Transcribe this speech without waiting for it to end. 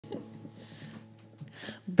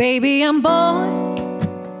Baby, I'm bored.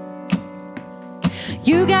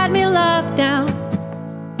 You got me locked down.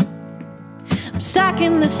 I'm stuck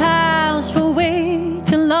in this house for way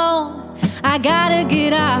too long. I gotta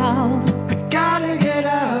get out. I gotta get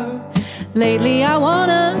out. Lately I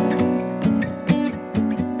wanna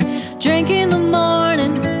drink in the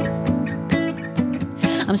morning.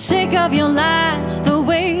 I'm sick of your lies, the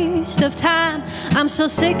waste of time. I'm so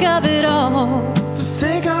sick of it all. So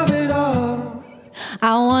sick of it all.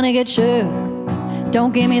 I wanna get sure,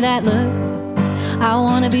 don't give me that look. I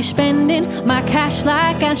wanna be spending my cash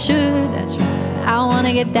like I should. That's right. I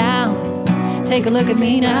wanna get down, take a look at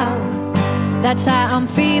me now. That's how I'm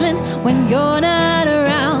feeling when you're not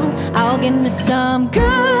around. I'll get me some good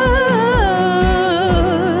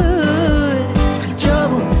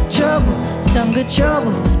trouble, trouble, some good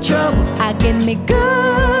trouble, trouble. I get me good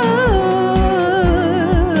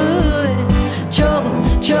trouble,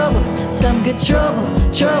 trouble, some good trouble,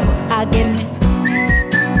 trouble. I get me.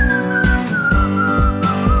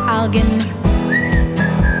 I'll get me.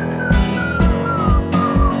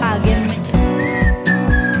 I'll get me.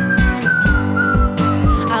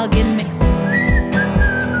 I'll get me.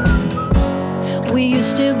 We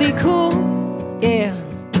used to be cool, yeah.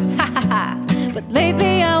 But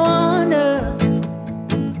lately I wonder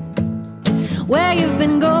where you've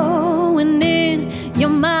been going in your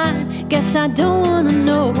mind. Guess I don't wanna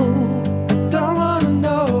know. Don't wanna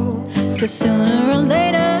know. 'Cause sooner or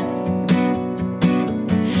later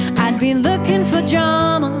I'd be looking for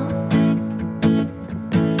drama.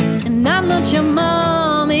 And I'm not your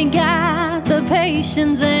mom, ain't got the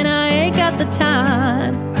patience, and I ain't got the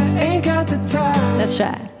time. I ain't got the time. That's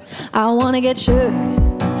right. I wanna get sure,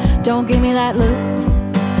 don't give me that look.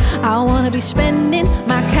 I wanna be spending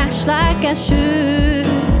my cash like I should.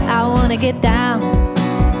 I wanna get down,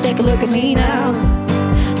 take a look at me now.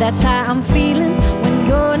 That's how I'm feeling when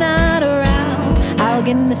you're not around. I'll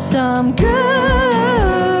get me some good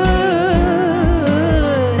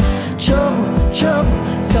trouble, trouble,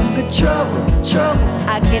 some good trouble, trouble.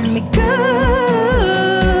 I get me good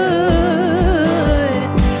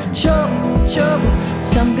trouble, trouble,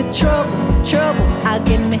 some good trouble, trouble. I'll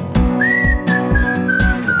get me.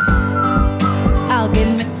 I'll get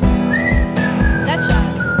me. That's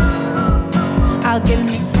right. I'll get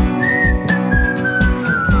me.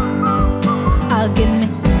 I'll get me.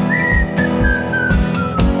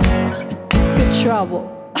 Good trouble.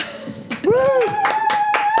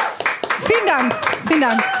 Vielen Dank. Vielen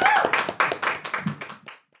Dank.